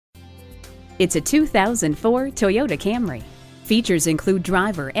It's a 2004 Toyota Camry. Features include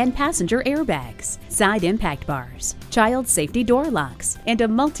driver and passenger airbags, side impact bars, child safety door locks, and a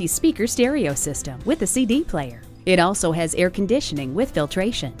multi-speaker stereo system with a CD player. It also has air conditioning with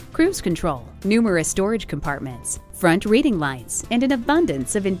filtration, cruise control, numerous storage compartments, front reading lights, and an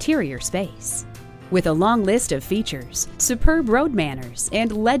abundance of interior space. With a long list of features, superb road manners,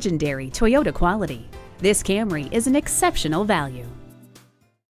 and legendary Toyota quality, this Camry is an exceptional value.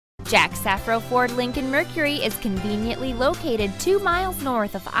 Jack Safro Ford Lincoln Mercury is conveniently located 2 miles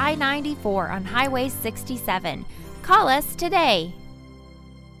north of I-94 on Highway 67. Call us today.